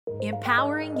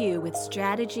empowering you with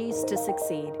strategies to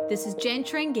succeed. This is Jen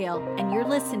Tringale, and you're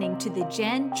listening to the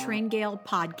Jen Tringale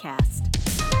Podcast.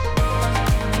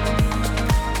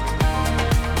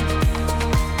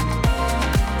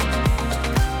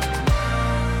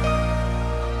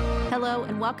 Hello,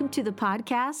 and welcome to the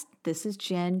podcast. This is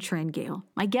Jen Tringale.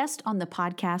 My guest on the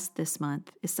podcast this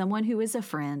month is someone who is a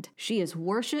friend. She is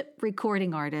worship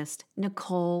recording artist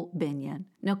Nicole Binion.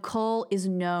 Nicole is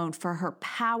known for her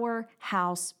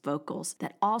powerhouse vocals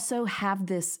that also have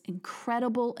this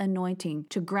incredible anointing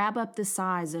to grab up the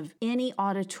size of any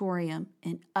auditorium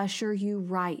and usher you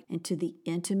right into the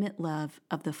intimate love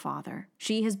of the Father.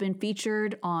 She has been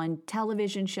featured on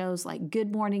television shows like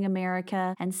Good Morning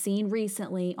America and seen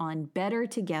recently on Better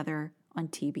Together on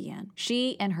TBN.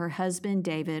 She and her husband,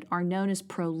 David, are known as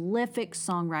prolific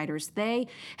songwriters. They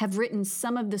have written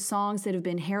some of the songs that have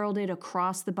been heralded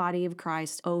across the body of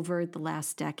Christ over the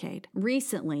last decade.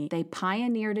 Recently, they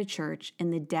pioneered a church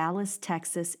in the Dallas,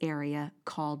 Texas area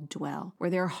called Dwell, where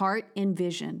their heart and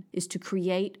vision is to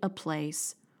create a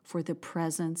place for the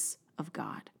presence of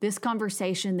God. This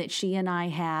conversation that she and I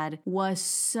had was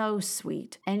so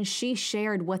sweet, and she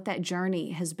shared what that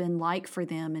journey has been like for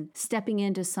them and stepping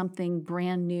into something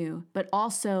brand new, but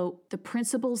also the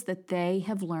principles that they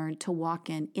have learned to walk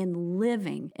in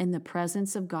living in the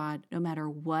presence of God no matter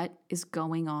what is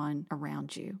going on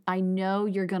around you. I know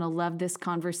you're going to love this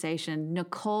conversation.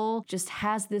 Nicole just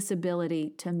has this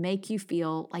ability to make you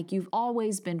feel like you've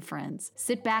always been friends.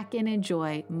 Sit back and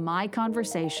enjoy my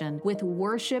conversation with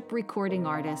worship recording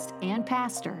artist and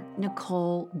pastor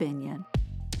Nicole Binion.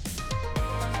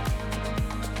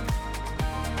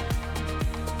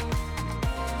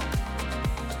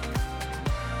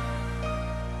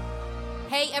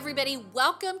 Hey everybody,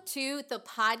 welcome to the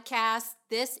podcast.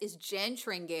 This is Jen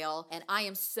Tringale, and I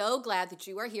am so glad that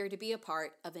you are here to be a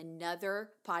part of another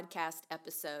podcast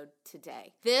episode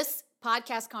today. This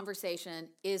podcast conversation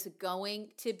is going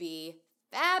to be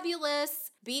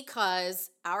fabulous because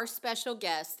our special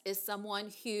guest is someone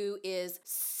who is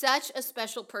such a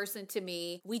special person to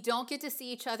me. We don't get to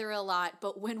see each other a lot,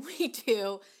 but when we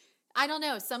do, I don't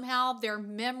know, somehow they're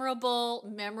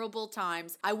memorable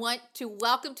times. I want to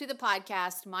welcome to the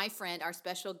podcast my friend, our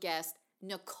special guest,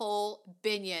 Nicole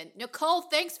Binion. Nicole,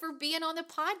 thanks for being on the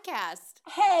podcast.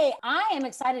 Hey, I am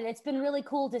excited. It's been really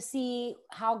cool to see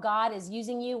how God is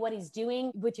using you, what he's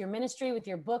doing with your ministry, with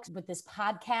your books, with this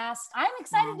podcast. I'm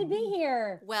excited to be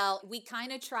here. Well, we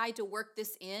kind of tried to work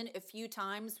this in a few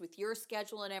times with your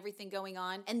schedule and everything going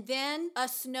on. And then a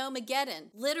snowmageddon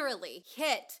literally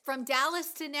hit from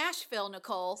Dallas to Nashville,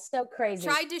 Nicole. So crazy.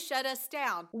 Tried to shut us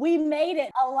down. We made it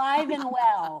alive and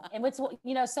well. And what's,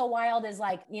 so wild is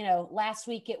last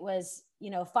week it was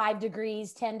 5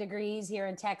 degrees, 10 degrees here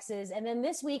in Texas. And then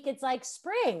this week it's like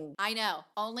spring. I know,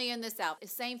 only in the South.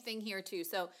 Same thing here too.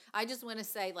 So I just want to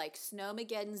say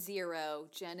Snowmageddon 0,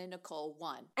 Jen and Nicole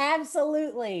 1.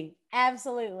 Absolutely.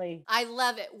 I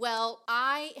love it. Well,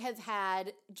 I have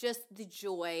had just the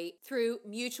joy through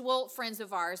mutual friends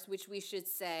of ours, which we should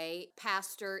say,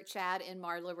 Pastor Chad and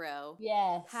Marla Rowe.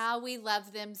 Yes. How we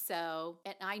love them so.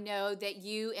 And I know that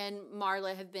you and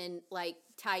Marla have been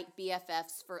tight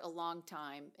BFFs for a long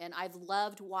time. And I've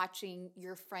loved watching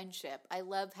your friendship. I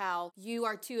love how you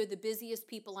are two of the busiest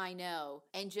people I know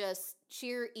and just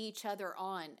cheer each other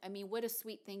on. I mean, what a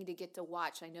sweet thing to get to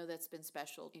watch. I know that's been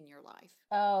special in your life.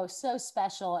 Oh, so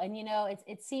special. And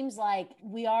it seems like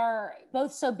we are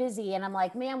both so busy, and I'm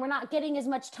like, man, we're not getting as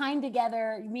much time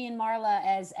together, me and Marla,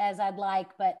 as I'd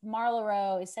like. But Marla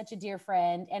Rowe is such a dear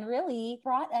friend and really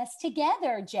brought us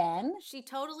together, Jen. She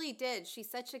totally did. She's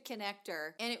such a connector.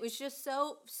 And it was just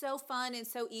so fun and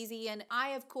so easy. And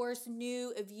I, of course,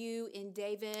 knew of you and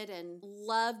David and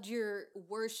loved your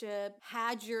worship,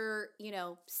 had your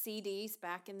CDs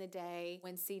back in the day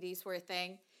when CDs were a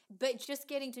thing. But just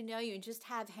getting to know you and just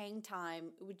have hang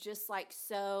time was just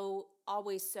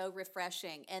always so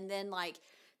refreshing. And then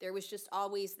there was just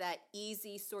always that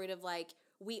easy sort of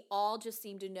we all just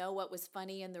seemed to know what was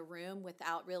funny in the room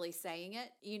without really saying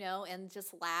it, and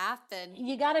just laugh. And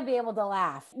you got to be able to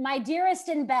laugh. My dearest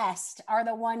and best are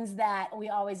the ones that we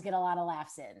always get a lot of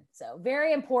laughs in. So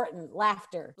very important,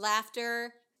 laughter.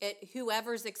 At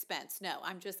whoever's expense. No,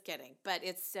 I'm just kidding. But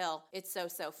it's so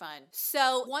fun.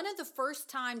 So one of the first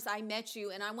times I met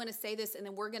you, and I want to say this, and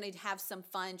then we're going to have some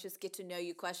fun, just get to know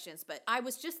you questions. But I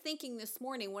was just thinking this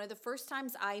morning, one of the first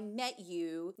times I met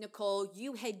you, Nicole,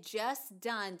 you had just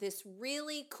done this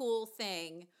really cool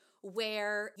thing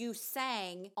where you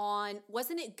sang on,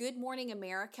 wasn't it Good Morning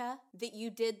America that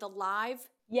you did the live?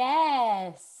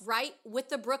 Yes. Right? With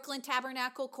the Brooklyn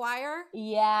Tabernacle Choir?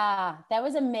 Yeah, that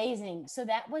was amazing. So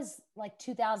that was like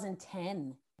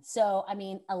 2010. So, I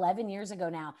mean, 11 years ago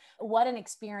now, what an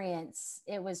experience.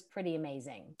 It was pretty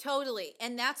amazing. Totally.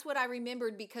 And that's what I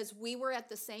remembered because we were at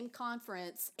the same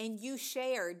conference and you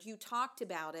talked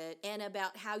about it and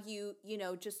about how you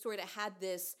just sort of had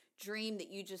this dream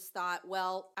that you just thought,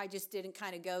 well, I just didn't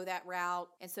kind of go that route.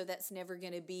 And so that's never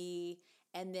going to be.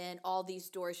 And then all these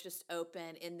doors just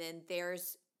open. And then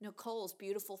there's Nicole's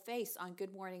beautiful face on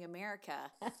Good Morning America.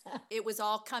 It was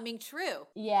all coming true.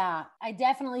 Yeah, I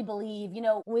definitely believe,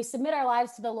 when we submit our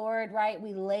lives to the Lord, right?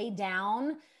 We lay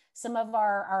down some of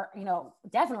our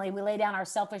definitely we lay down our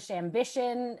selfish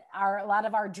ambition, a lot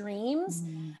of our dreams.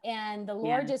 And the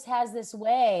Lord just has this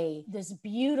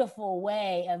beautiful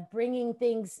way of bringing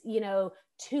things,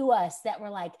 to us that we're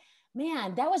like,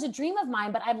 man, that was a dream of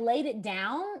mine, but I've laid it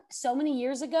down so many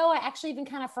years ago. I actually even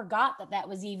kind of forgot that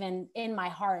was even in my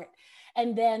heart.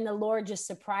 And then the Lord just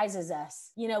surprises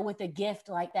us, with a gift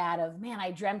like that of, man,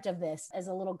 I dreamt of this as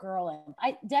a little girl. And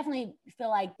I definitely feel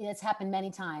like it's happened many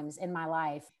times in my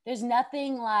life. There's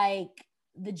nothing like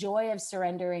the joy of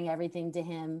surrendering everything to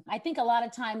him. I think a lot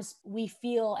of times we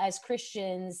feel as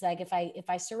Christians, like if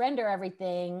I surrender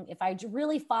everything, if I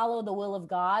really follow the will of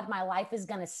God, my life is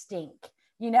going to stink.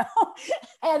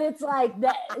 And it's like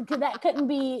that couldn't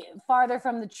be farther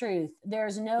from the truth.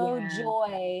 There's no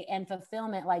joy and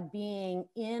fulfillment like being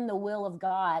in the will of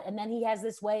God. And then he has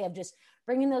this way of just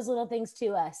bringing those little things to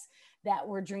us that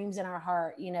were dreams in our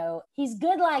heart. He's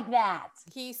good like that.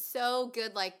 He's so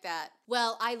good like that.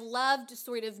 Well, I loved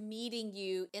sort of meeting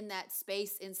you in that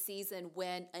space and season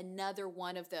when another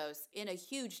one of those in a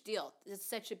huge deal. It's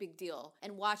such a big deal.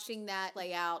 And watching that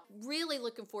play out, really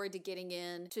looking forward to getting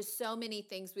into so many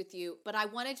things with you. But I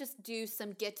want to just do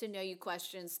some get to know you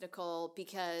questions, Nicole,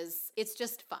 because it's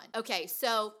just fun. Okay,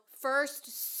 so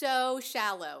first, so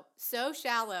shallow,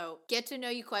 get to know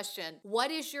you question. What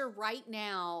is your right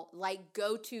now,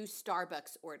 go-to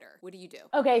Starbucks order? What do you do?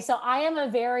 Okay, so I am a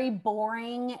very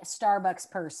boring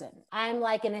Starbucks person. I'm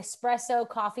like an espresso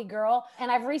coffee girl. And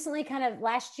I've recently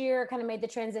last year made the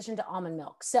transition to almond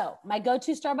milk. So my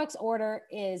go-to Starbucks order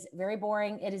is very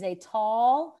boring. It is a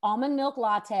tall almond milk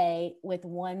latte with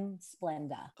 1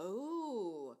 Splenda.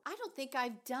 Oh, I don't think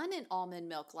I've done an almond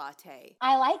milk latte.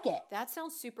 I like it. That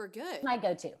sounds super good. My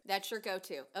go-to. That's your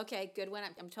go-to. Okay, good one.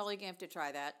 I'm totally gonna have to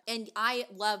try that. And I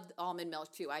love almond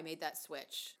milk too. I made that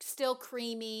switch. Still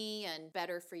creamy and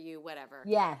better for you, whatever.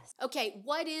 Yes. Okay,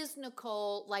 what is,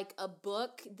 Nicole, like a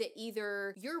book that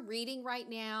either you're reading right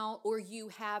now or you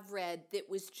have read that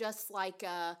was just like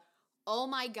oh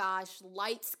my gosh,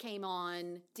 lights came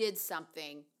on, did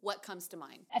something? What comes to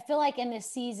mind? I feel like in this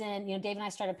season, Dave and I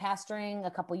started pastoring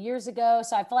a couple years ago.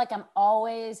 So I feel like I'm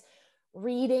always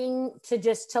reading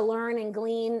to learn and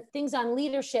glean things on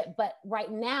leadership. But right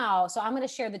now, so I'm going to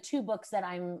share the 2 books that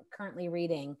I'm currently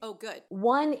reading. Oh, good.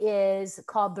 One is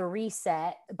called The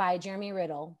Reset by Jeremy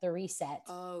Riddle, The Reset.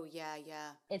 Oh, yeah.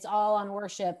 It's all on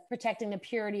worship, protecting the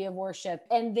purity of worship.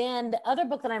 And then the other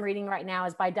book that I'm reading right now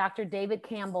is by Dr. David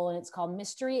Campbell, and it's called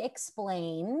Mystery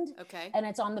Explained. Okay. And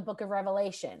it's on the book of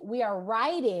Revelation.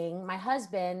 My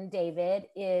husband, David,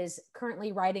 is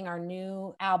currently writing our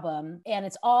new album, and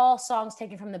it's all songs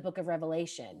taken from the book of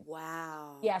Revelation.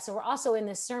 Wow. Yeah. So we're also in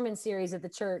this sermon series at the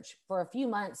church for a few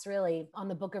months, really, on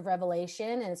the book of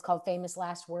Revelation, and it's called Famous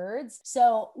Last Words.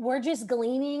 So we're just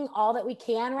gleaning all that we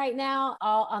can right now,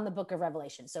 all on the book of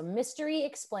Revelation. So Mystery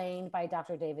Explained by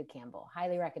Dr. David Campbell.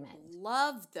 Highly recommend.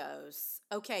 Love those.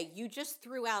 Okay. You just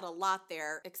threw out a lot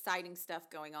there. Exciting stuff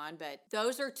going on, but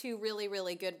those are 2 really,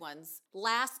 really good ones.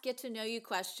 Last get to know you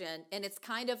question, and it's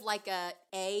kind of like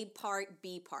A part,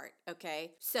 B part.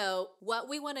 Okay. So what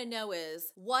we want to know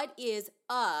is, what is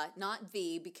not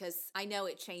the, because I know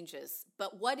it changes,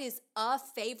 but what is a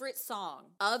favorite song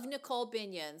of Nicole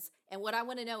Binion's? And what I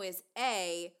want to know is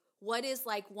A, what is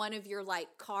like one of your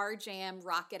car jam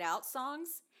rock it out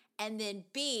songs? And then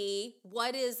B,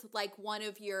 what is like one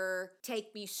of your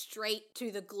take me straight to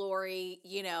the glory,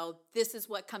 this is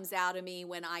what comes out of me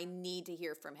when I need to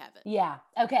hear from heaven? Yeah.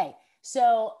 Okay.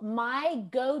 So my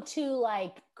go-to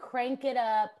crank it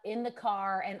up in the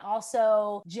car and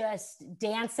also just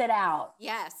dance it out.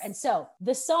 Yes. And so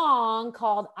the song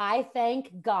called I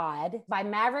Thank God by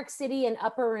Maverick City and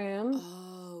Upper Room.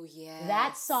 Oh, yeah.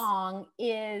 That song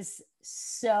is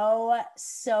so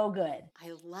good.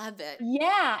 I love it.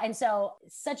 Yeah. And so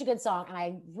such a good song. And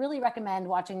I really recommend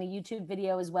watching the YouTube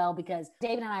video as well, because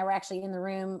David and I were actually in the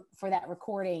room for that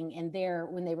recording, and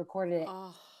when they recorded it.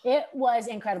 Oh. It was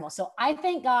incredible. So I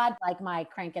thank God, my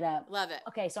crank it up. Love it.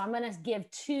 Okay. So I'm going to give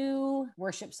 2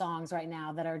 worship songs right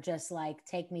now that are just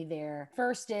take me there.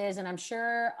 First is, and I'm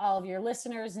sure all of your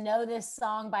listeners know this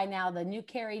song by now, the new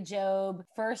Carrie Job,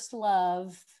 First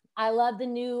Love. I love the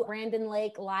new Brandon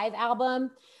Lake live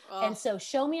album. And so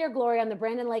Show Me Your Glory on the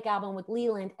Brandon Lake album with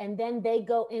Leland. And then they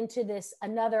go into this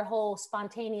another whole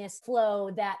spontaneous flow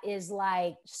that is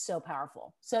like so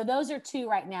powerful. So those are two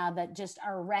right now that just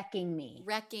are wrecking me.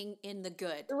 Wrecking in the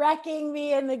good. Wrecking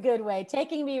me in the good way.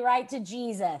 Taking me right to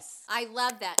Jesus. I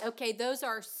love that. Okay, those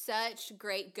are such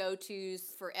great go-tos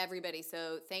for everybody.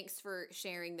 So thanks for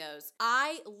sharing those.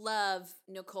 I love,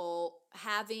 Nicole,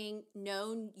 having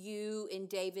known you and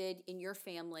David in your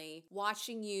family,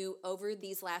 watching you over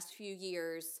these last few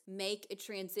years make a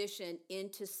transition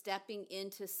into stepping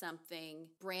into something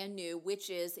brand new, which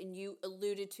is, and you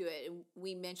alluded to it, and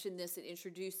we mentioned this in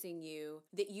introducing you,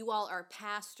 that you all are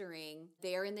pastoring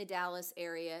there in the Dallas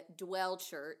area, Dwell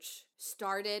Church.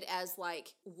 Started as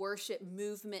like worship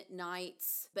movement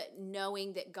nights, but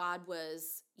knowing that God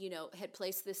was, had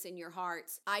placed this in your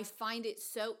hearts. I find it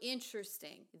so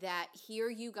interesting that here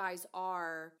you guys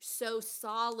are so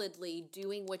solidly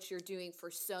doing what you're doing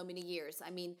for so many years. I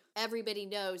mean, everybody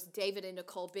knows David and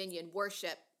Nicole Binion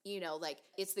worship, like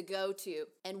it's the go-to.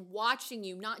 And watching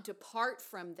you not depart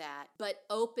from that, but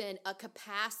open a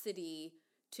capacity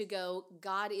to go,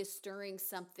 God is stirring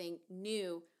something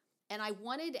new. And I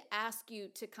wanted to ask you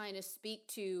to kind of speak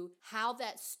to how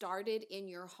that started in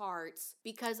your hearts,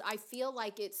 because I feel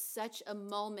like it's such a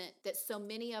moment that so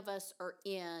many of us are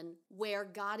in where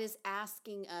God is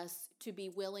asking us to be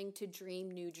willing to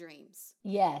dream new dreams.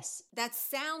 Yes. That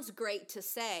sounds great to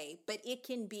say, but it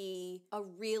can be a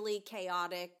really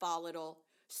chaotic, volatile.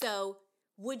 So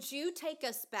would you take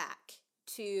us back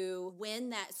to when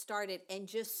that started and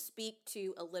just speak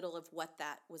to a little of what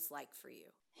that was like for you?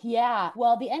 Yeah.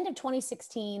 Well, the end of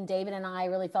 2016, David and I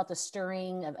really felt a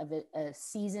stirring of a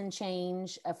season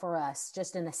change for us,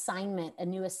 just an assignment, a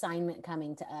new assignment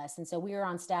coming to us. And so we were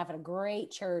on staff at a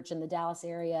great church in the Dallas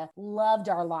area, loved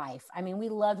our life. I mean, we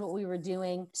loved what we were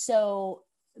doing. So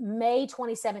May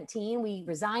 2017, we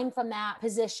resigned from that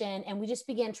position and we just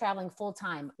began traveling full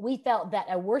time. We felt that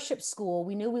a worship school,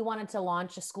 we knew we wanted to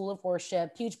launch a school of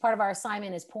worship. Huge part of our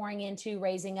assignment is pouring into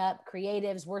raising up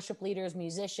creatives, worship leaders,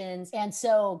 musicians. And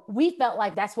so we felt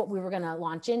like that's what we were going to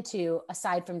launch into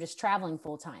aside from just traveling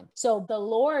full time. So the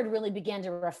Lord really began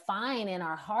to refine in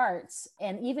our hearts,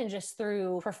 and even just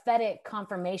through prophetic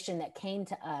confirmation that came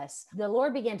to us, the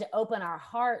Lord began to open our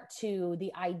heart to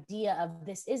the idea of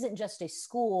this isn't just a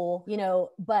school,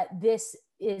 but this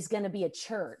is going to be a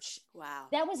church. Wow.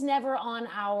 That was never on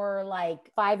our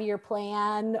 5-year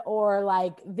plan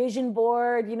or vision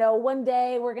board. One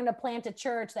day we're going to plant a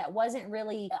church. That wasn't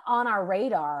really on our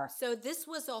radar. So this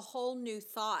was a whole new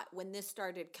thought when this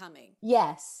started coming.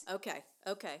 Yes. Okay.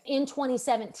 In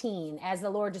 2017, as the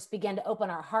Lord just began to open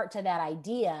our heart to that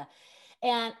idea.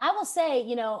 And I will say,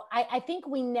 I think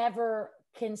we never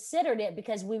considered it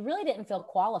because we really didn't feel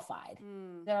qualified.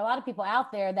 There are a lot of people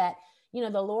out there that,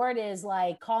 the Lord is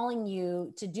calling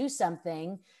you to do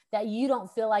something that you don't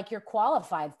feel like you're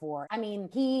qualified for. I mean,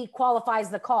 he qualifies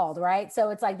the called, right? So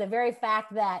it's the very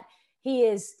fact that he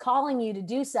is calling you to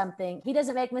do something. He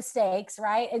doesn't make mistakes,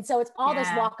 right? And so it's all this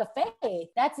walk of faith.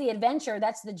 That's the adventure.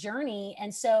 That's the journey.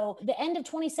 And so the end of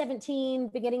 2017,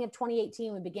 beginning of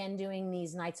 2018, we began doing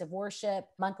these nights of worship,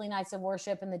 monthly nights of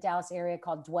worship in the Dallas area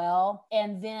called Dwell.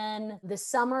 And then the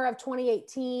summer of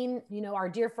 2018, our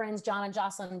dear friends, John and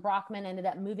Jocelyn Brockman, ended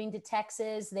up moving to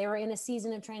Texas. They were in a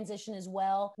season of transition as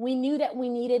well. We knew that we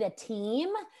needed a team.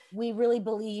 We really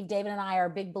believe, David and I are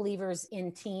big believers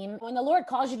in team. When the Lord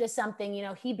calls you to something,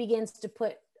 he begins to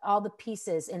put all the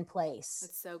pieces in place.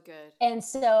 That's so good. And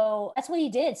so that's what he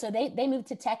did. So they moved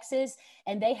to Texas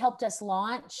and they helped us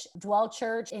launch Dwell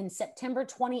Church in September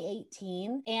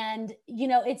 2018. And,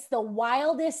 it's the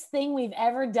wildest thing we've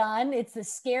ever done. It's the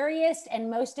scariest and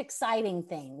most exciting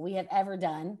thing we have ever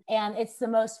done. And it's the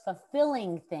most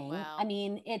fulfilling thing. Wow. I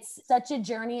mean, it's such a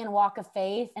journey and walk of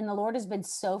faith. And the Lord has been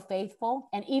so faithful.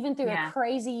 And even through a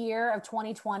crazy year of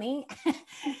 2020,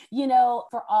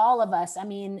 for all of us, I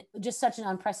mean, just such an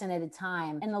unprecedented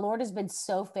time. And the Lord has been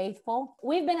so faithful.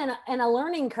 We've been in a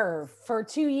learning curve for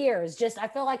 2 years, I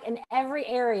feel like in every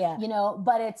area,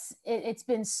 but it's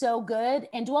been so good.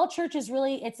 And Dwell Church is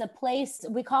really, it's a place,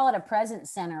 we call it a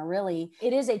presence center, really.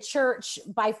 It is a church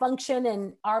by function,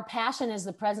 and our passion is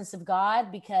the presence of God,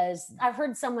 because I've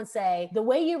heard someone say, the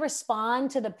way you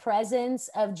respond to the presence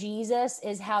of Jesus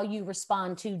is how you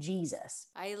respond to Jesus.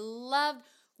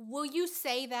 Will you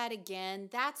say that again?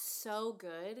 That's so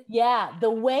good. Yeah. The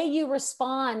way you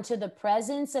respond to the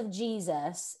presence of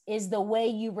Jesus is the way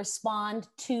you respond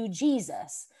to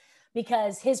Jesus,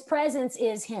 because his presence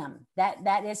is him.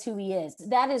 That is who he is.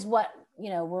 That is what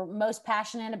we're most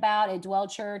passionate about at Dwell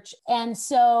Church. And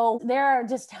so there are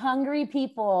just hungry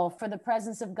people for the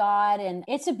presence of God. And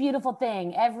it's a beautiful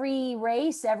thing. Every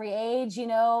race, every age,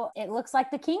 it looks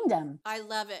like the kingdom. I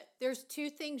love it. There's two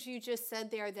things you just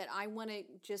said there that I want to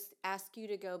just ask you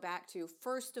to go back to.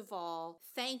 First of all,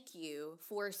 thank you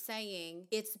for saying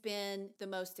it's been the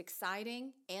most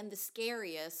exciting and the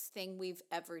scariest thing we've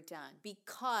ever done,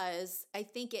 because I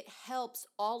think it helps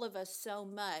all of us so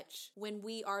much when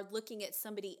we are looking at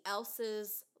somebody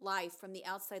else's life from the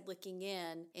outside looking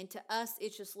in, and to us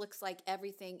it just looks like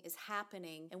everything is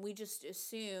happening, and we just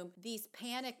assume these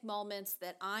panic moments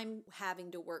that I'm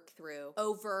having to work through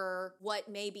over what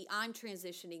maybe I'm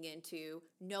transitioning into,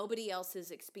 nobody else is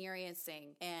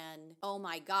experiencing, and oh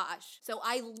my gosh. So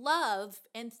I love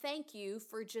and thank you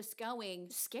for just going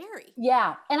scary.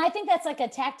 Yeah. And I think that's like a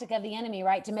tactic of the enemy,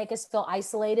 right? To make us feel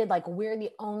isolated, like we're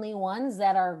the only ones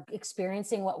that are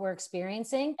experiencing what we're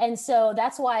experiencing. And so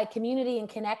that's why community and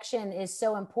connection is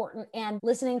so important. And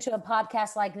listening to a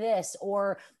podcast like this,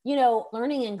 or,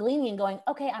 learning and gleaning and going,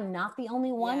 okay, I'm not the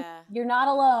only one. Yeah. You're not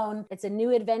alone. It's a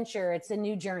new adventure. It's a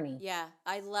new journey. Yeah,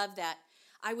 I love that.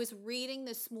 I was reading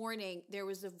this morning, there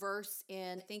was a verse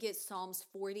in, I think it's Psalms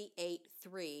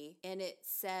 48:3, and it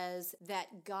says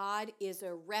that God is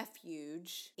a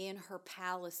refuge in her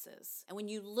palaces. And when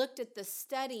you looked at the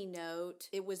study note,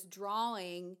 it was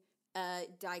drawing a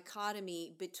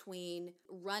dichotomy between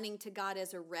running to God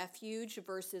as a refuge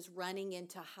versus running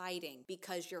into hiding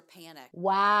because you're panicked.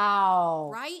 Wow.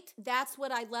 Right? That's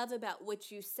what I love about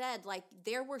what you said. Like,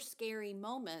 there were scary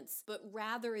moments, but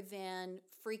rather than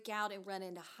freak out and run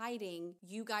into hiding,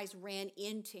 you guys ran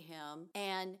into him.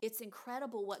 And it's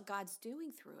incredible what God's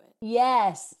doing through it.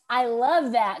 Yes, I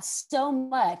love that so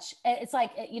much. It's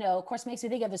like, of course, makes me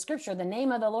think of the scripture. The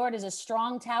name of the Lord is a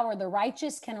strong tower. The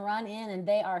righteous can run in and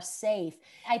they are safe.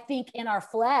 I think in our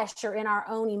flesh or in our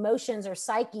own emotions or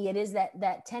psyche, it is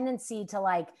that tendency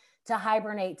to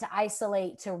hibernate, to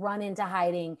isolate, to run into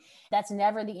hiding. That's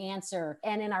never the answer.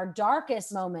 And in our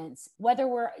darkest moments, whether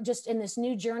we're just in this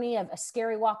new journey of a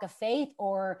scary walk of faith,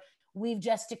 or we've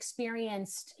just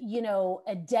experienced,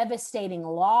 a devastating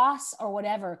loss or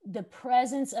whatever, the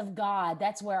presence of God,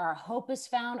 that's where our hope is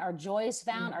found, our joy is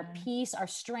found, our peace, our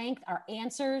strength, our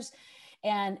answers.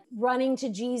 And running to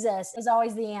Jesus is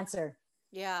always the answer.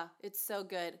 Yeah, it's so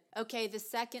good. Okay, the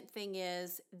second thing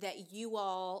is that you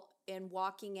all, in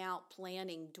walking out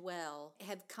planning Dwell,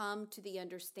 have come to the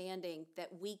understanding that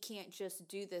we can't just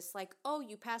do this like, oh,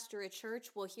 you pastor a church?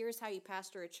 Well, here's how you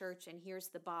pastor a church and here's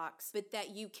the box. But that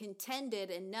you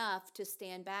contended enough to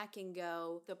stand back and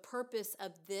go, the purpose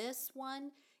of this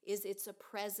one is it's a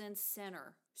presence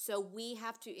center. So we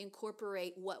have to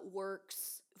incorporate what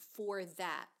works for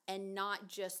that and not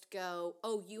just go,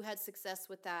 oh, you had success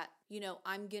with that,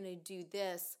 I'm going to do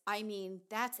this. I mean,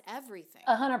 that's everything.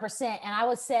 100%. And I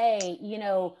would say,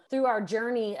 through our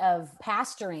journey of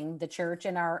pastoring the church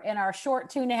in our short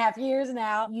 2.5 years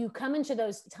now, you come into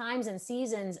those times and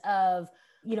seasons of,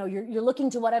 you're looking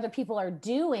to what other people are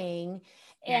doing.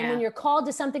 And when you're called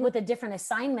to something with a different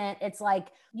assignment, it's like,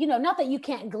 not that you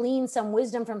can't glean some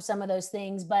wisdom from some of those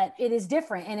things, but it is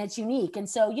different and it's unique. And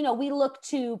so, we look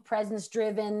to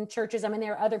presence-driven churches. I mean,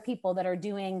 there are other people that are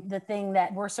doing the thing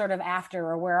that we're sort of after,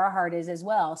 or where our heart is as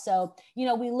well. So,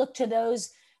 we look to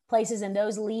those places and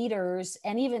those leaders,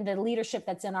 and even the leadership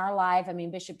that's in our life. I mean,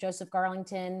 Bishop Joseph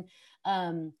Garlington,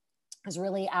 is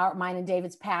really mine and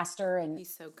David's pastor. And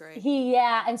he's so great.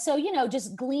 And so,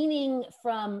 just gleaning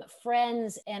from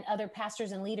friends and other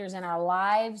pastors and leaders in our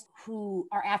lives who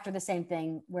are after the same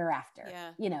thing we're after.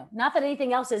 Yeah. Not that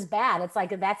anything else is bad. It's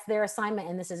like, that's their assignment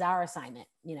and this is our assignment,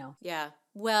 Yeah.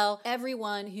 Well,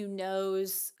 everyone who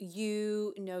knows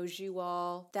you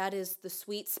all. That is the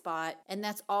sweet spot. And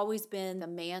that's always been the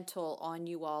mantle on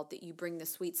you all, that you bring the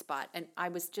sweet spot. And I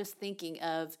was just thinking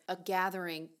of a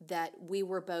gathering that we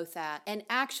were both at. And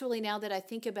actually, now that I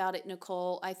think about it,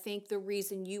 Nicole, I think the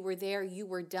reason you were there, you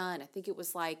were done. I think it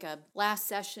was like a last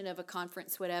session of a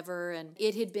conference, whatever. And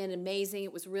it had been amazing.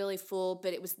 It was really full,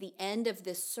 but it was the end of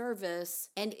this service.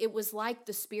 And it was like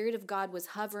the Spirit of God was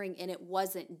hovering and it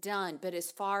wasn't done. But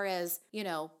as far as,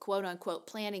 quote unquote,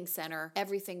 planning center,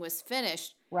 everything was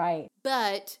finished. Right.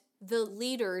 But the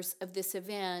leaders of this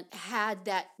event had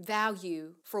that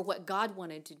value for what God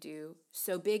wanted to do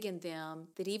so big in them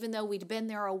that even though we'd been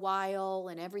there a while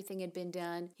and everything had been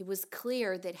done, it was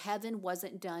clear that heaven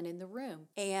wasn't done in the room.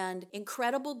 And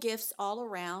incredible gifts all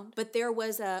around, but there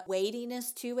was a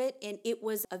weightiness to it, and it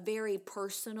was a very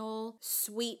personal,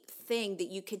 sweet thing that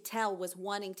you could tell was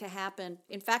wanting to happen.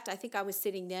 In fact, I think I was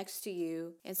sitting next to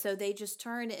you, and so they just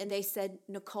turned and they said,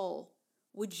 Nicole,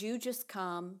 would you just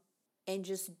come and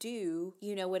just do,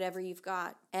 whatever you've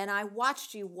got. And I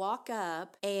watched you walk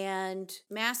up, and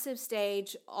massive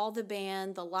stage, all the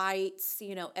band, the lights,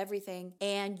 everything.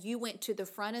 And you went to the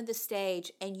front of the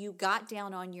stage and you got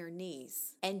down on your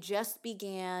knees and just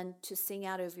began to sing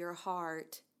out of your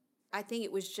heart. I think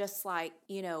it was just like,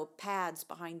 pads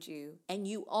behind you. And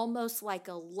you almost like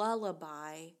a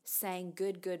lullaby sang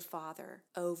Good, Good Father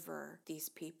over these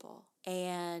people.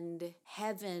 And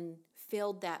heaven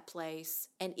filled that place.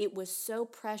 And it was so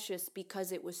precious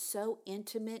because it was so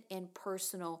intimate and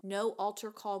personal. No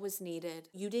altar call was needed.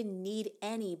 You didn't need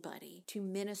anybody to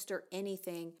minister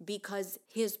anything because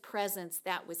his presence,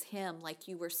 that was him, like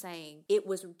you were saying. It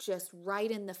was just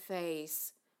right in the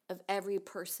face of every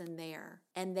person there,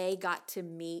 and they got to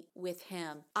meet with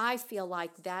him. I feel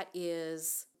like that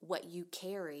is what you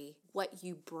carry, what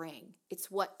you bring. It's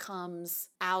what comes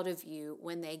out of you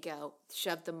when they go,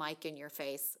 shove the mic in your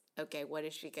face. Okay, what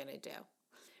is she gonna do?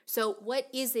 So what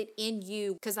is it in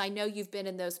you? Because I know you've been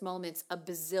in those moments a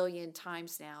bazillion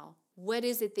times now. What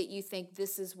is it that you think,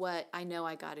 this is what I know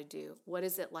I got to do? What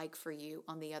is it like for you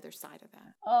on the other side of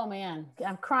that? Oh man,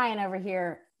 I'm crying over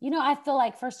here. I feel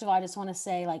like, first of all, I just want to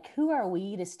say, like, who are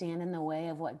we to stand in the way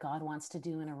of what God wants to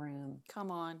do in a room? Come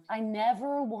on. I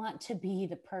never want to be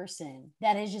the person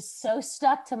that is just so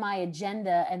stuck to my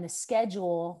agenda and the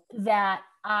schedule that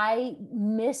I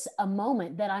miss a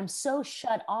moment, that I'm so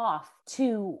shut off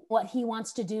to what he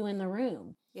wants to do in the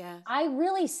room. Yeah. I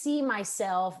really see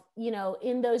myself,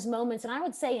 in those moments, and I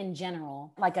would say in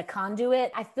general, like a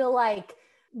conduit. I feel like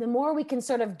the more we can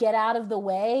sort of get out of the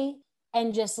way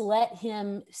and just let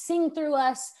him sing through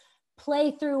us,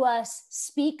 play through us,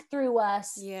 speak through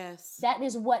us. Yes. That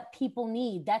is what people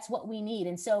need. That's what we need.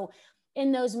 And so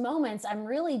in those moments, I'm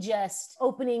really just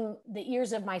opening the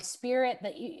ears of my spirit,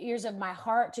 the ears of my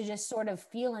heart to just sort of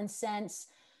feel and sense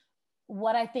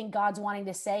what I think God's wanting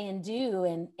to say and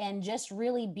do, and just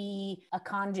really be a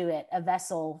conduit, a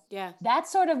vessel. Yeah.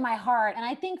 That's sort of my heart. And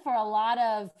I think for a lot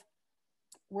of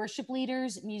worship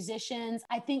leaders, musicians,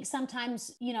 I think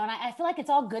sometimes, and I feel like it's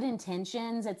all good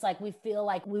intentions. It's like we feel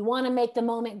like we want to make the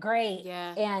moment great.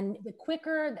 Yeah. And the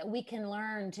quicker that we can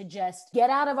learn to just get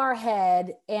out of our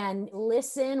head and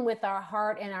listen with our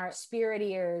heart and our spirit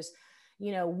ears,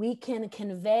 we can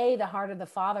convey the heart of the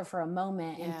Father for a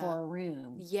moment and for a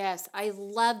room. Yes, I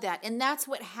love that. And that's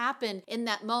what happened in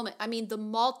that moment. I mean, the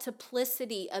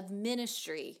multiplicity of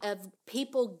ministry, of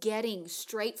people getting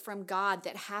straight from God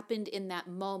that happened in that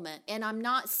moment. And I'm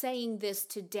not saying this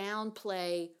to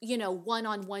downplay,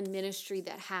 one-on-one ministry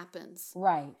that happens.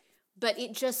 Right. But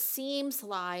it just seems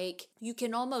like you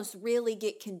can almost really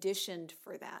get conditioned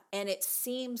for that. And it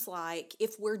seems like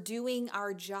if we're doing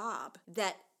our job,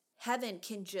 that heaven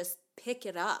can just pick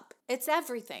it up. It's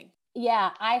everything. Yeah,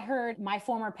 I heard my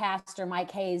former pastor,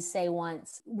 Mike Hayes, say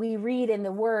once, we read in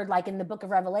the word, like in the book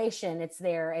of Revelation, it's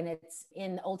there, and it's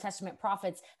in the Old Testament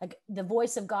prophets, like the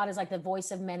voice of God is like the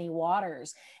voice of many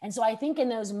waters. And so I think in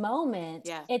those moments,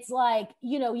 it's like,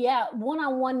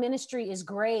 one-on-one ministry is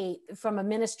great from a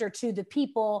minister to the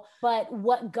people, but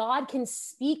what God can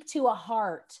speak to a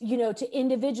heart, to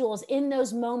individuals in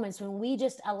those moments when we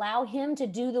just allow him to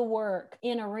do the work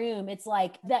in a room, it's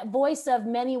like that voice of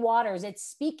many waters. It's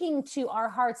speaking to our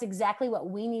hearts exactly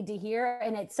what we need to hear.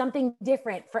 And it's something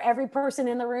different for every person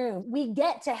in the room. We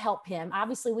get to help him.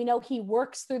 Obviously, we know he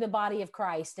works through the body of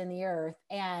Christ in the earth.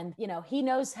 And, he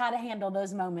knows how to handle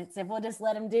those moments if we'll just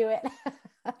let him do it.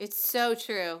 It's so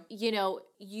true.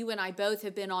 You and I both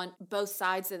have been on both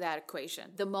sides of that equation.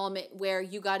 The moment where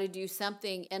you got to do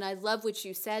something. And I love what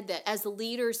you said, that as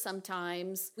leaders,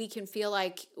 sometimes we can feel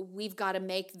like we've got to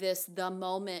make this the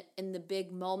moment and the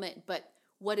big moment. But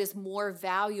what is more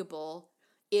valuable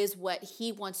is what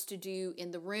he wants to do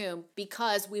in the room,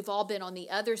 because we've all been on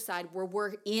the other side where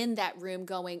we're in that room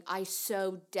going, I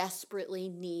so desperately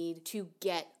need to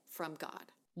get from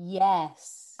God.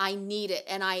 Yes. I need it.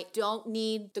 And I don't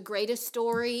need the greatest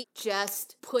story.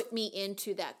 Just put me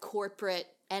into that corporate,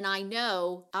 and I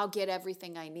know I'll get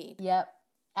everything I need. Yep.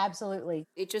 Absolutely.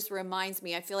 It just reminds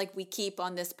me, I feel like we keep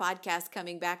on this podcast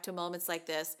coming back to moments like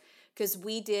this, because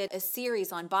we did a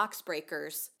series on box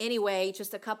breakers. Anyway,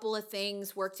 just a couple of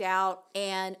things worked out,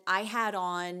 and I had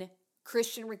on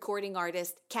Christian recording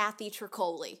artist Kathy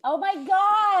Tricoli. Oh my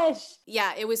gosh.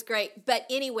 Yeah, it was great. But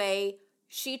anyway,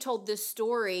 she told this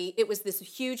story. It was this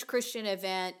huge Christian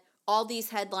event, all these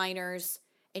headliners,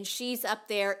 and she's up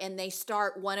there, and they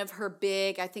start one of her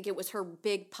big, I think it was her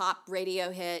big pop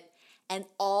radio hit, and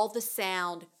all the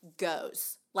sound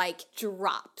goes, like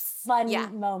drops.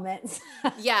 Fun moments.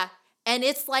 Yeah. And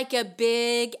it's like a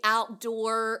big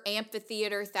outdoor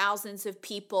amphitheater, thousands of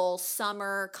people,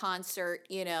 summer concert,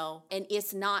 and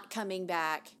it's not coming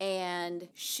back. And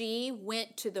she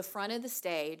went to the front of the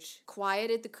stage,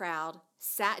 quieted the crowd,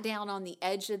 sat down on the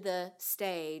edge of the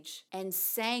stage and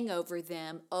sang over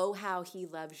them, "Oh, How He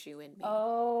Loves You and Me."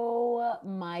 Oh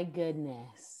my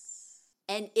goodness.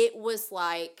 And it was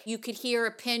like you could hear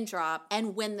a pin drop.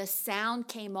 And when the sound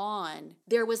came on,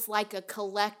 there was like a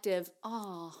collective,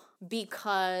 oh,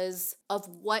 because of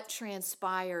what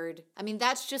transpired. I mean,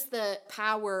 that's just the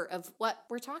power of what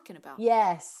we're talking about.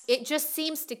 Yes. It just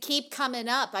seems to keep coming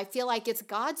up. I feel like it's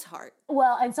God's heart.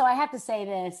 Well, and so I have to say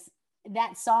this.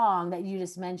 That song that you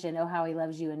just mentioned, "Oh, How He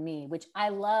Loves You and Me," which I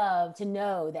love to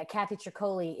know that Kathy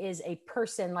Tricoli is a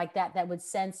person like that would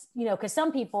sense, because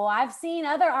some people, I've seen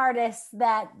other artists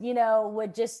that,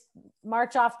 would just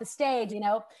march off the stage,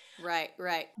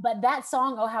 Right. But that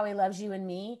song, "Oh, How He Loves You and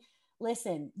Me,"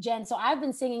 listen, Jen, so I've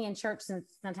been singing in church since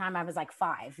the time I was like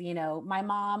 5. My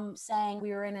mom sang, we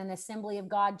were in an Assembly of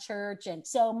God church. And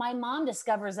so my mom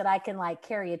discovers that I can like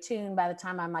carry a tune by the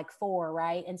time I'm like 4,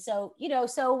 right? And so,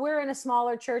 so we're in a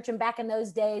smaller church. And back in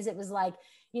those days, it was like,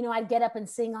 I'd get up and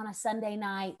sing on a Sunday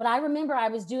night. But I remember I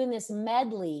was doing this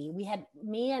medley. We had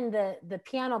me and the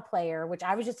piano player, which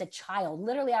I was just a child.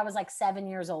 Literally, I was like 7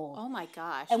 years old. Oh my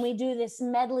gosh. And we do this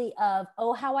medley of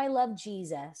 "Oh, How I Love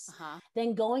Jesus,"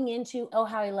 then going into "Oh,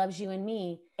 How He Loves You and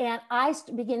Me." And I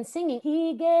begin singing,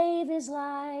 "He gave His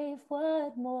life,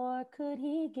 what more could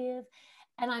He give?"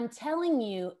 And I'm telling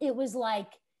you, it was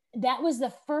like, that was the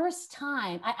first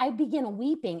time I began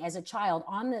weeping as a child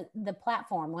on the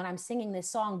platform when I'm singing this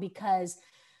song, because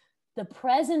the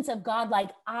presence of God,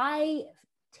 like I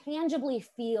tangibly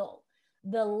feel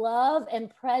the love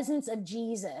and presence of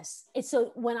Jesus.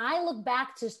 So when I look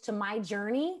back to my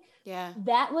journey,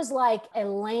 that was like a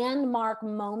landmark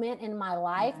moment in my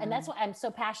life. And that's why I'm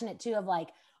so passionate too, of like,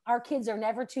 our kids are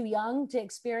never too young to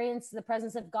experience the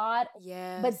presence of God.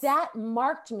 Yes. But that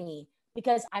marked me,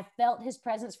 because I felt His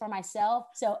presence for myself.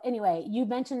 So anyway, you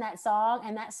mentioned that song,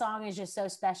 and that song is just so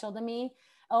special to me.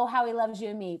 "Oh, How He Loves You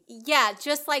and Me." Yeah,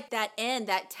 just like that end,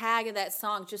 that tag of that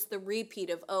song, just the repeat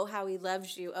of "Oh, how He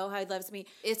loves you, oh, how He loves me."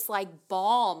 It's like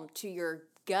balm to your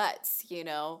guts,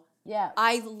 Yeah.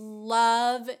 I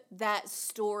love that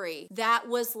story. That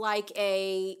was like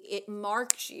it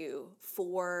marked you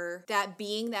for that,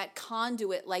 being that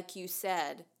conduit, like you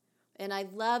said. And I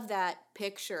love that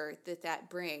picture that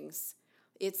brings.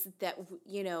 It's that,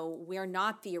 we're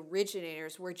not the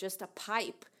originators. We're just a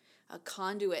pipe, a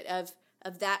conduit of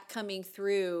that coming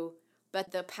through,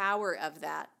 but the power of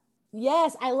that.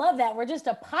 Yes, I love that. We're just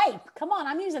a pipe. Come on,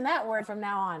 I'm using that word from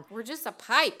now on. We're just a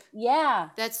pipe. Yeah.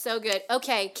 That's so good.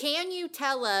 Okay, can you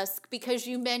tell us, because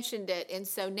you mentioned it, and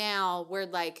so now we're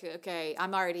like, okay,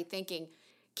 I'm already thinking,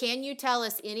 can you tell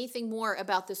us anything more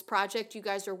about this project you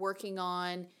guys are working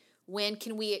on? When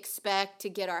can we expect to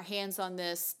get our hands on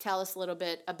this? Tell us a little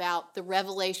bit about the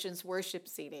Revelations worship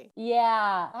CD.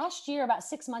 Yeah. Last year, about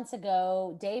 6 months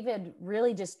ago, David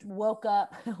really just woke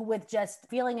up with just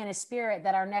feeling in his spirit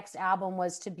that our next album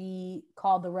was to be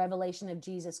called The Revelation of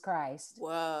Jesus Christ.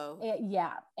 Whoa.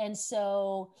 Yeah. And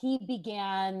so he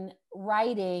began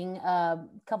writing a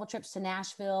couple trips to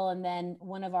Nashville. And then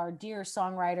one of our dear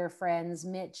songwriter friends,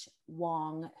 Mitch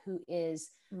Wong, who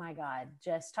is, my God,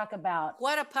 just talk about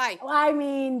what a pipe. I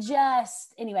mean,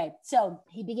 anyway, so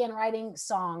he began writing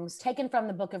songs taken from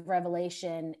the book of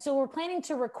Revelation. So we're planning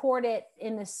to record it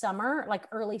in the summer, like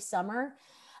early summer,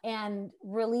 and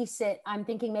release it. I'm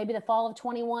thinking maybe the fall of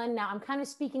 21. Now I'm kind of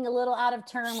speaking a little out of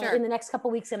turn. Sure. In the next couple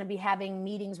of weeks, going to be having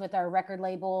meetings with our record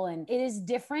label, and it is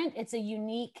different. It's a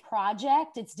unique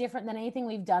project. It's different than anything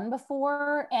we've done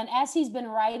before. And as he's been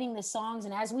writing the songs,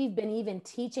 and as we've been even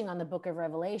teaching on the book of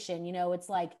Revelation, it's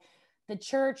like the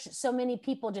church, so many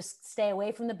people just stay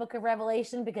away from the book of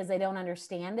Revelation because they don't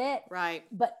understand it. Right.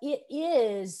 But it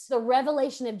is the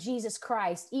revelation of Jesus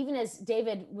Christ. Even as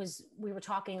we were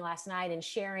talking last night and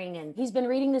sharing, and he's been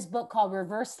reading this book called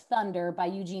Reversed Thunder by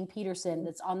Eugene Peterson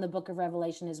that's on the book of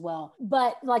Revelation as well.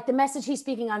 But like the message he's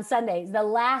speaking on Sunday, the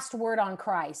last word on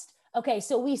Christ. Okay,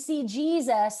 so we see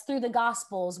Jesus through the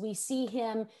Gospels. We see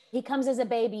him. He comes as a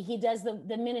baby. He does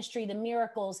the ministry, the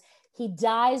miracles. He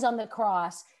dies on the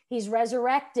cross. He's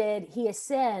resurrected, he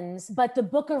ascends. But the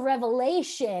book of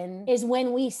Revelation is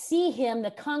when we see him,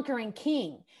 the conquering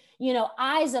king.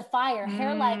 Eyes of fire,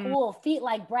 hair like wool, feet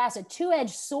like brass, a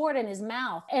two-edged sword in his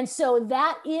mouth. And so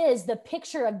that is the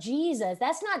picture of Jesus.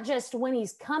 That's not just when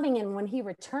he's coming and when he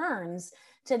returns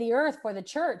to the earth for the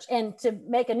church and to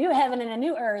make a new heaven and a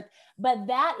new earth, but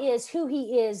that is who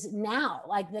he is now,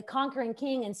 like the conquering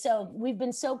king. And so we've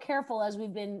been so careful as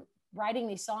we've been writing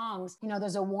these songs,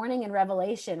 there's a warning in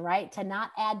Revelation, right? To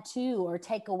not add to or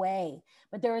take away.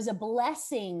 But there is a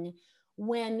blessing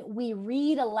when we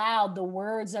read aloud the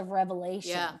words of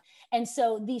Revelation. Yeah. And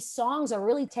so these songs are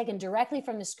really taken directly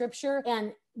from the scripture,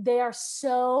 and they are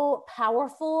so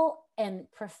powerful and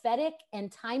prophetic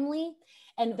and timely.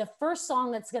 And the first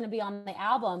song that's going to be on the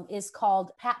album is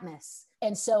called Patmos.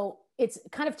 And so it's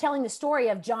kind of telling the story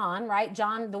of John, right?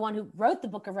 John, the one who wrote the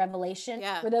book of Revelation.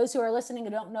 Yeah. For those who are listening who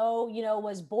don't know,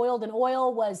 was boiled in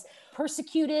oil, was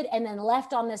persecuted, and then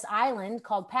left on this island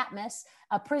called Patmos,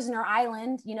 a prisoner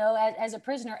island, as a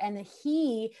prisoner. And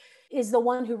he is the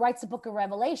one who writes the book of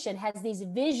Revelation, has these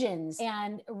visions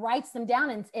and writes them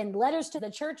down in letters to the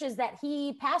churches that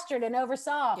he pastored and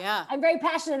oversaw. Yeah. I'm very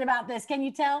passionate about this. Can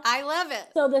you tell? I love it.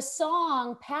 So the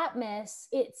song Patmos,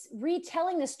 it's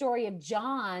retelling the story of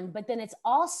John, but then it's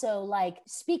also like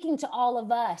speaking to all of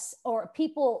us or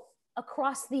people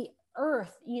across the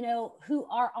earth, who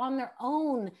are on their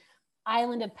own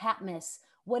island of Patmos.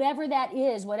 Whatever that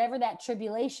is, whatever that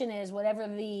tribulation is, whatever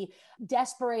the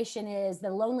desperation is, the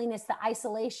loneliness, the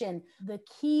isolation, the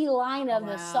key line of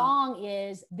the song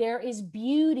is there is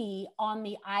beauty on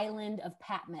the island of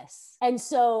Patmos. And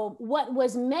so what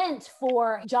was meant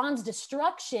for John's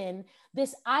destruction,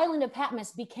 this island of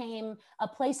Patmos became a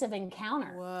place of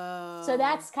encounter. Whoa. So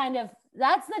that's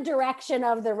the direction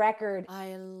of the record.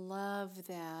 I love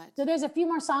that. So there's a few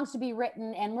more songs to be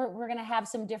written, and we're going to have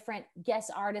some different guest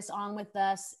artists on with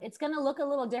us. It's going to look a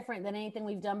little different than anything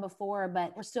we've done before,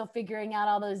 but we're still figuring out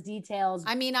all those details.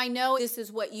 I mean, I know this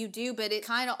is what you do, but it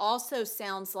kind of also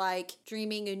sounds like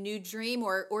dreaming a new dream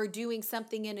or doing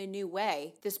something in a new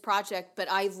way, this project. But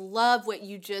I love what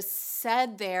you just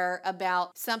said there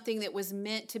about something that was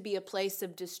meant to be a place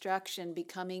of destruction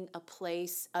becoming a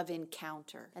place of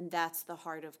encounter. And that's the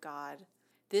heart of God.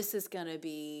 This is going to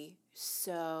be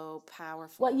so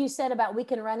powerful. What you said about we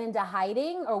can run into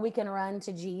hiding or we can run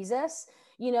to Jesus.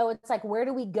 It's like, where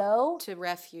do we go? To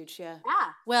refuge, yeah. Yeah.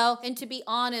 Well, and to be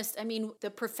honest, I mean, the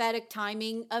prophetic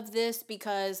timing of this,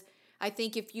 because I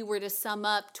think if you were to sum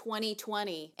up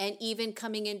 2020 and even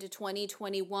coming into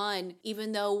 2021,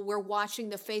 even though we're watching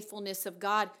the faithfulness of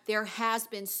God, there has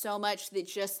been so much that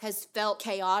just has felt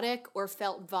chaotic or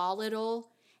felt volatile.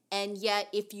 And yet,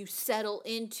 if you settle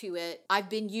into it, I've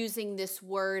been using this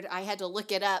word. I had to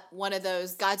look it up. One of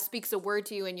those, God speaks a word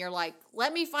to you and you're like,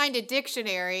 let me find a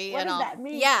dictionary. What does that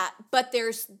mean? Yeah, but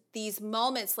there's these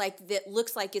moments like that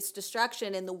looks like it's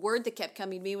destruction. And the word that kept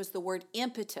coming to me was the word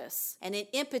impetus. And an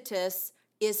impetus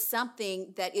is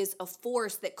something that is a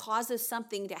force that causes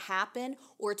something to happen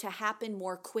or to happen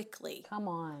more quickly. Come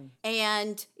on.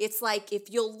 And it's like, if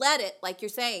you'll let it, like you're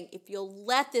saying, if you'll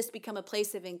let this become a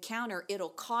place of encounter, it'll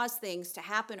cause things to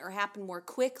happen or happen more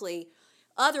quickly.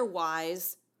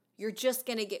 Otherwise, you're just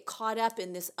going to get caught up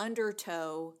in this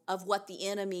undertow of what the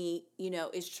enemy,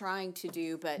 is trying to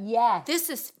do. But yes, this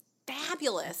is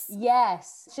fabulous.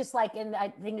 Yes. It's just like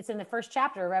I think it's in the first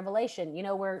chapter of Revelation,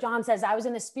 where John says, I was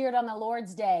in the Spirit on the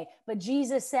Lord's day, but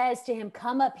Jesus says to him,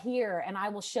 come up here and I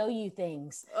will show you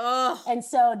things. Ugh. And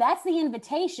so that's the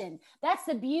invitation. That's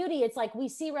the beauty. It's like we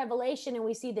see Revelation and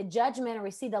we see the judgment, or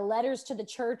we see the letters to the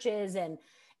churches and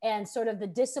sort of the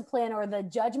discipline or the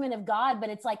judgment of God.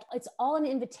 But it's like, it's all an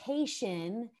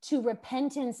invitation to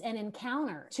repentance and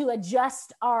encounter, to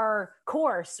adjust our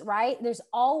course, right? There's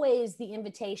always the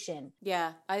invitation.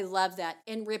 Yeah, I love that.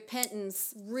 In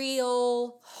repentance,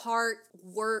 real heart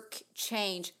work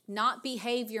change, not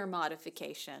behavior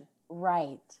modification.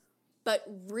 Right. But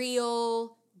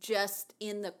real, just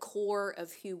in the core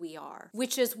of who we are,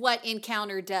 which is what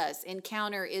Encounter does.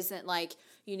 Encounter isn't like,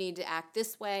 you need to act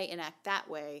this way and act that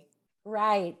way.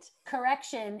 Right.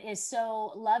 Correction is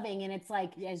so loving. And it's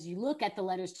like, as you look at the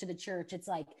letters to the church, it's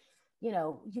like,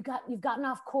 you've gotten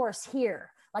off course here.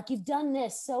 Like, you've done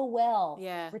this so well.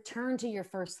 Yeah. Return to your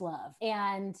first love.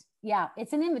 And yeah,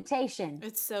 it's an invitation.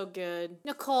 It's so good.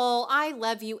 Nicole, I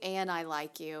love you and I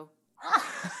like you.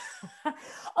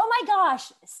 Oh my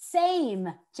gosh.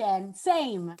 Same, Jen.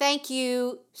 Same. Thank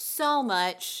you so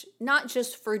much, not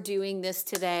just for doing this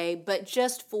today, but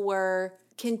just for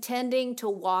contending to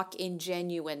walk in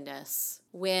genuineness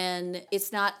when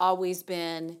it's not always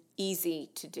been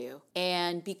easy to do.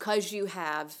 And because you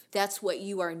have, that's what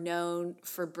you are known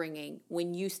for bringing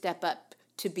when you step up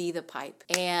to be the pipe.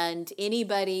 And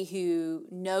anybody who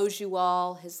knows you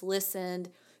all, has listened,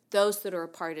 those that are a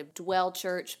part of Dwell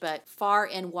Church, but far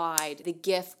and wide, the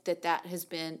gift that has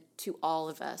been to all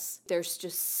of us. There's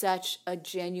just such a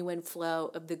genuine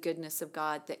flow of the goodness of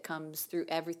God that comes through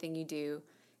everything you do.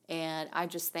 And I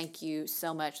just thank you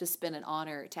so much. It's been an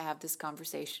honor to have this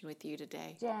conversation with you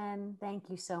today. Jen, thank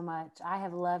you so much. I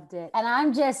have loved it. And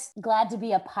I'm just glad to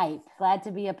be a pipe. Glad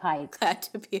to be a pipe. Glad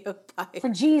to be a pipe. For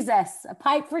Jesus. A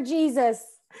pipe for Jesus.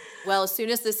 Well, as soon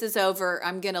as this is over,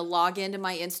 I'm going to log into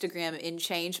my Instagram and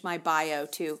change my bio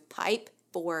to pipe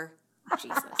for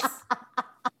Jesus.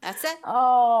 That's it.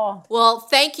 Oh. Well,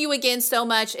 thank you again so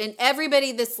much. And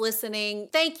everybody that's listening,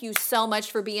 thank you so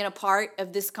much for being a part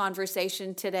of this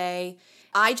conversation today.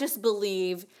 I just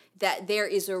believe that there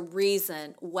is a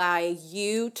reason why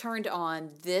you turned on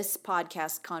this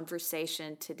podcast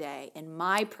conversation today. And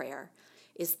my prayer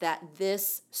is that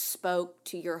this spoke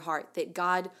to your heart, that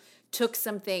God took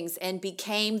some things and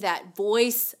became that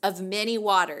voice of many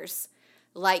waters,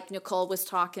 like Nicole was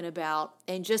talking about,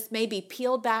 and just maybe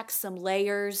peeled back some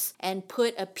layers and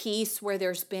put a piece where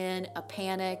there's been a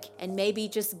panic, and maybe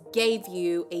just gave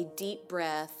you a deep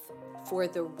breath for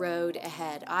the road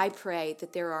ahead. I pray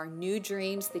that there are new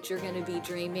dreams that you're going to be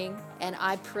dreaming, and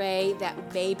I pray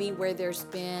that maybe where there's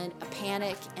been a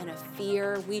panic and a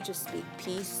fear, we just speak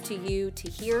peace to you,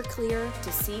 to hear clear,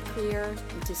 to see clear,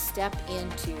 and to step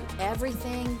into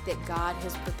everything that God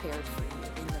has prepared for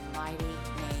you in the mighty name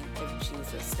of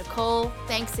Jesus. Nicole,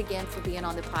 thanks again for being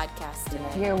on the podcast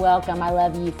today. You're welcome. I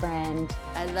love you, friend.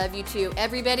 I love you too.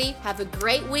 Everybody, have a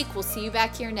great week. We'll see you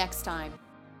back here next time.